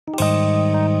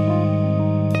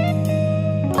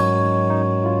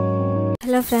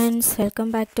Hello friends, welcome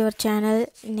back to our channel.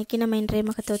 இன்னைக்கு நம்ம இன்றைய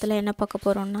மகத்துவத்துல என்ன பார்க்க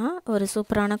போறோம்னா ஒரு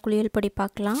சூப்பரான குளியல் பொடி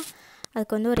பார்க்கலாம்.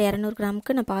 அதுக்கு வந்து ஒரு 200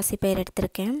 கிராமுக்கு நான் பாசிப்பயிறு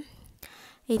எடுத்துர்க்கேன்.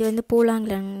 இது வந்து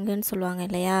பூலாங்கிழங்குன்னு சொல்வாங்க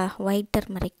இல்லையா, ஒயிட்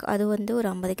டர்மரிக். அது வந்து ஒரு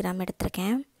 50 கிராம்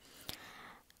எடுத்துர்க்கேன்.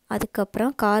 அதுக்கு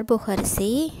அப்புறம் கார்போக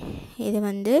அரிசி. இது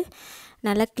வந்து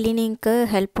நல்ல க்ளீனிங்க்கு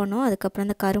ஹெல்ப் பண்ணும். அதுக்கு அப்புறம்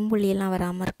அந்த கரும்புள்ளி எல்லாம்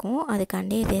வராம இருக்கும்.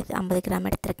 அதுக்காண்டி இது 50 கிராம்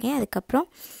எடுத்துர்க்கேன். அதுக்கு அப்புறம்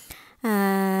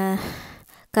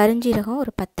கருஞ்சீரகம்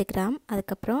ஒரு 10 கிராம்.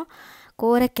 அதுக்கப்புறம்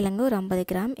கோரக்கிழங்கு ஒரு 50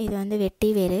 கிராம். இது வந்து வெட்டி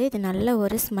வேறு. இது நல்ல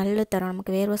ஒரு ஸ்மெல்லு தரும்,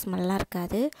 நமக்கு வேர்வை ஸ்மெல்லாம்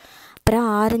இருக்காது. அப்புறம்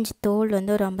ஆரஞ்சு தோல்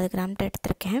வந்து ஒரு 50 கிராம்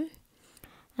எடுத்துருக்கேன்.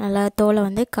 நல்லா தோலை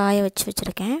வந்து காய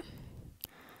வச்சுருக்கேன்.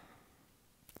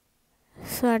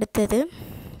 ஸோ அடுத்தது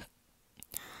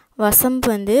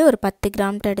வசம்பு வந்து ஒரு 10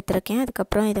 கிராம் எடுத்துருக்கேன்.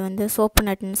 அதுக்கப்புறம் இது வந்து சோப்பு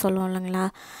நட்டுன்னு சொல்லுவோம் இல்லைங்களா,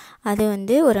 அது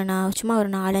வந்து சும்மா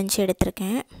ஒரு 4-5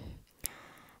 எடுத்துருக்கேன்.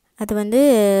 அது வந்து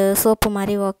சோப்பு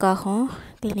மாதிரி ஒர்க் ஆகும்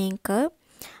க்ளீனிங்க்கு.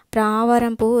 அப்புறம்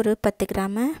ஆவாரம்பூ ஒரு 10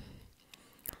 கிராமு.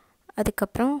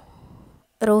 அதுக்கப்புறம்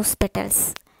ரோஸ் பெட்டல்ஸ்,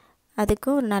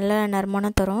 அதுக்கும் ஒரு நல்ல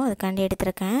நறுமணம் தரும், அதுக்காண்டி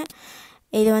எடுத்துருக்கேன்.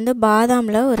 இது வந்து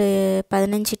பாதாமில் ஒரு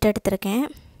 15 எடுத்துருக்கேன்.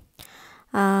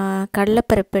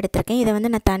 கடலைப்பருப்பு எடுத்துருக்கேன். இதை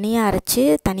வந்து நான் தனியாக அரைச்சி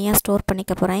தனியாக ஸ்டோர்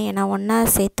பண்ணிக்க போகிறேன். ஏன்னா ஒன்றா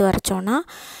சேர்த்து அரைச்சோன்னா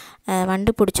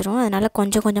வண்டு பிடிச்சிரும். அதனால்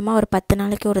கொஞ்சம் கொஞ்சமாக ஒரு 10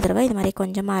 நாளைக்கு ஒரு தடவை இது மாதிரி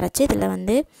கொஞ்சமாக அரைச்சி இதில்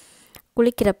வந்து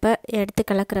குளிக்கிறப்ப எடுத்து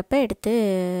கலக்கிறப்ப எடுத்து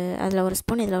அதில் ஒரு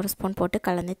ஸ்பூன் இதில் ஒரு ஸ்பூன் போட்டு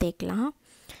கலந்து தேய்க்கலாம்.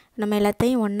 நம்ம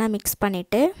எல்லாத்தையும் ஒன்றா மிக்ஸ்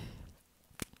பண்ணிவிட்டு,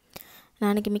 நான்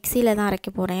இன்றைக்கி மிக்சியில் தான் அரைக்க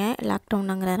போகிறேன்.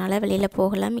 லாக்டவுனுங்கிறதுனால வெளியில்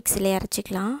போகலை, மிக்சியிலே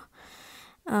அரைச்சிக்கலாம்.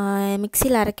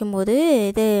 மிக்சியில் அரைக்கும்போது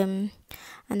இது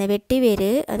அந்த வெட்டி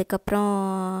வேறு, அதுக்கப்புறம்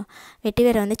வெட்டி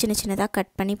வேரை வந்து சின்ன சின்னதாக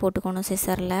கட் பண்ணி போட்டுக்கணும்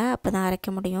சிசரில், அப்போ தான்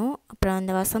அரைக்க முடியும். அப்புறம்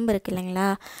அந்த வசம்பு இருக்குது இல்லைங்களா,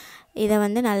 இதை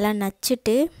வந்து நல்லா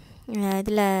நச்சுட்டு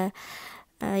இதில்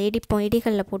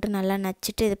இடிகளில் போட்டு நல்லா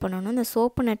நச்சுட்டு இது பண்ணணும். இந்த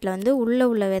சோப்பு நட்டில் வந்து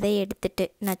உள்ள விதையை எடுத்துட்டு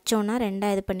நச்சோன்னா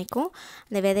 2 இது பண்ணிக்கும்.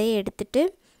 அந்த விதையை எடுத்துட்டு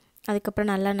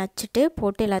அதுக்கப்புறம் நல்லா நச்சுட்டு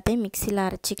போட்டு எல்லாத்தையும் மிக்சியில்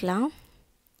அரைச்சிக்கலாம்.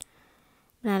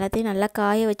 எல்லாத்தையும் நல்லா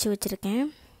காய வச்சுருக்கேன்.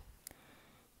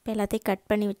 இப்போ எல்லாத்தையும் கட்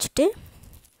பண்ணி வச்சுட்டு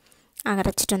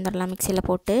அரைச்சிட்டு வந்துடலாம் மிக்சியில்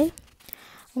போட்டு.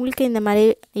 உங்களுக்கு இந்த மாதிரி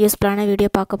யூஸ்ஃபுல்லான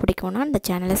வீடியோ பார்க்க பிடிக்கும்னா இந்த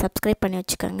சேனலை சப்ஸ்கிரைப் பண்ணி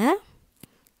வச்சுக்கோங்க.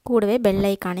 கூடவே பெல்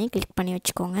ஐக்கானையும் கிளிக் பண்ணி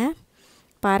வச்சுக்கோங்க.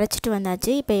 இப்போ அரைச்சிட்டு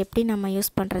வந்தாச்சு. இப்போ எப்படி நம்ம யூஸ்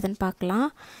பண்ணுறதுன்னு பார்க்கலாம்.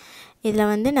 இதில்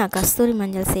வந்து நான் கஸ்தூரி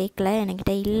மஞ்சள் சேர்க்கலை,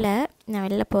 என்கிட்ட இல்லை, நான்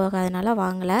வெளில போகாதனால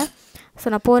வாங்கலை. ஸோ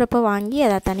நான் போகிறப்ப வாங்கி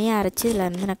அதை தனியாக அரைச்சி இதில்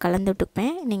வந்து நான் கலந்து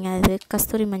விட்டுப்பேன். நீங்கள் அது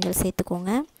கஸ்தூரி மஞ்சள்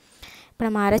சேர்த்துக்கோங்க. இப்போ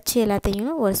நம்ம அரைச்சி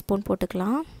எல்லாத்தையும் ஒரு ஸ்பூன்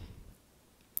போட்டுக்கலாம்.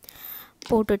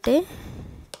 போட்டுட்டு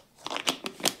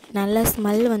நல்ல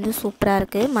ஸ்மெல் வந்து சூப்பராக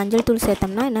இருக்குது. மஞ்சள் தூள்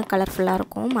சேர்த்தோம்னா இன்னும் கலர்ஃபுல்லாக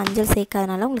இருக்கும். மஞ்சள்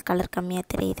சேர்க்காதனால உங்களுக்கு கலர்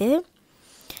கம்மியாக தெரியுது.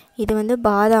 இது வந்து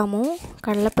பாதாமும்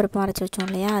கடலைப்பருப்பும் அரைச்சி வச்சோம்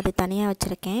இல்லையா, அது தனியாக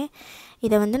வச்சுருக்கேன்.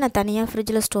 இதை வந்து நான் தனியாக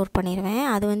ஃப்ரிட்ஜில் ஸ்டோர் பண்ணிடுவேன்.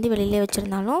 அது வந்து வெளியிலே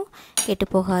வச்சுருந்தாலும் கெட்டு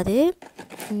போகாது.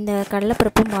 இந்த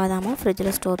கடலைப்பருப்பும் பாதாமும்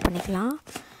ஃப்ரிட்ஜில் ஸ்டோர் பண்ணிக்கலாம்.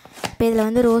 இப்போ இதில்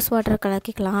வந்து ரோஸ் வாட்டர்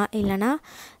கலக்கிக்கலாம். இல்லைனா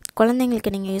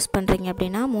குழந்தைங்களுக்கு நீங்கள் யூஸ் பண்ணுறீங்க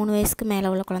அப்படின்னா 3 வயசுக்கு மேலே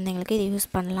உள்ள குழந்தைங்களுக்கு இது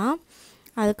யூஸ் பண்ணலாம்.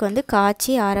 அதுக்கு வந்து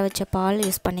காய்ச்சி ஆற வச்ச பால்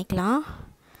யூஸ் பண்ணிக்கலாம்.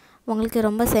 உங்களுக்கு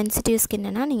ரொம்ப சென்சிட்டிவ்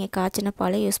ஸ்கின்னுனா நீங்கள் காய்ச்சின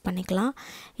பாலை யூஸ் பண்ணிக்கலாம்.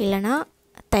 இல்லைனா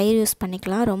தயிர் யூஸ்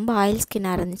பண்ணிக்கலாம். ரொம்ப ஆயில்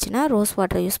ஸ்கின்னாக இருந்துச்சுன்னா ரோஸ்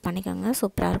வாட்டர் யூஸ் பண்ணிக்கோங்க,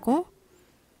 சூப்பராக இருக்கும்.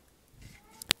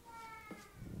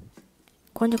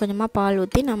 கொஞ்சம் கொஞ்சமாக பால்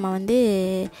ஊற்றி நம்ம வந்து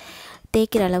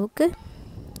தேய்க்கிற அளவுக்கு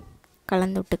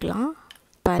கலந்து விட்டுக்கலாம்.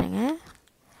 பாருங்கள்,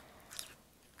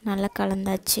 நல்லா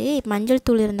கலந்தாச்சு. மஞ்சள்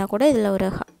தூள் இருந்தால் கூட இதில் ஒரு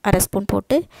அரை ஸ்பூன்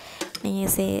போட்டு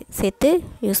நீங்கள் சேர்த்து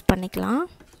யூஸ் பண்ணிக்கலாம்.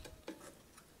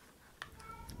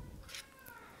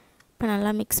 இப்போ நல்லா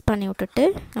மிக்ஸ் பண்ணி விட்டுட்டு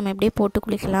நம்ம எப்படியே போட்டு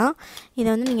குளிக்கலாம். இதை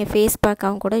வந்து நீங்கள் ஃபேஸ்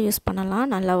பேக்காகவும் கூட யூஸ் பண்ணலாம்,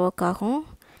 நல்லா ஒர்க் ஆகும்.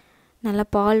 நல்லா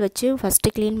பால் வச்சு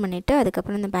ஃபஸ்ட்டு க்ளீன் பண்ணிவிட்டு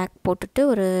அதுக்கப்புறம் இந்த பேக் போட்டுட்டு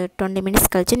ஒரு 20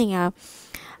 மினிட்ஸ் கழித்து நீங்கள்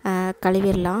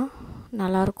கழுவிடலாம்,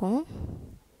 நல்லாயிருக்கும்.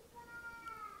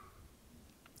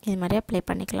 இது மாதிரி அப்ளை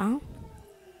பண்ணிக்கலாம்.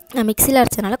 நான் மிக்சியில்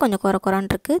அரைச்சதுனால கொஞ்சம் குறை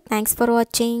குறான்னு இருக்குது. தேங்க்ஸ் ஃபார்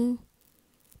வாட்சிங்.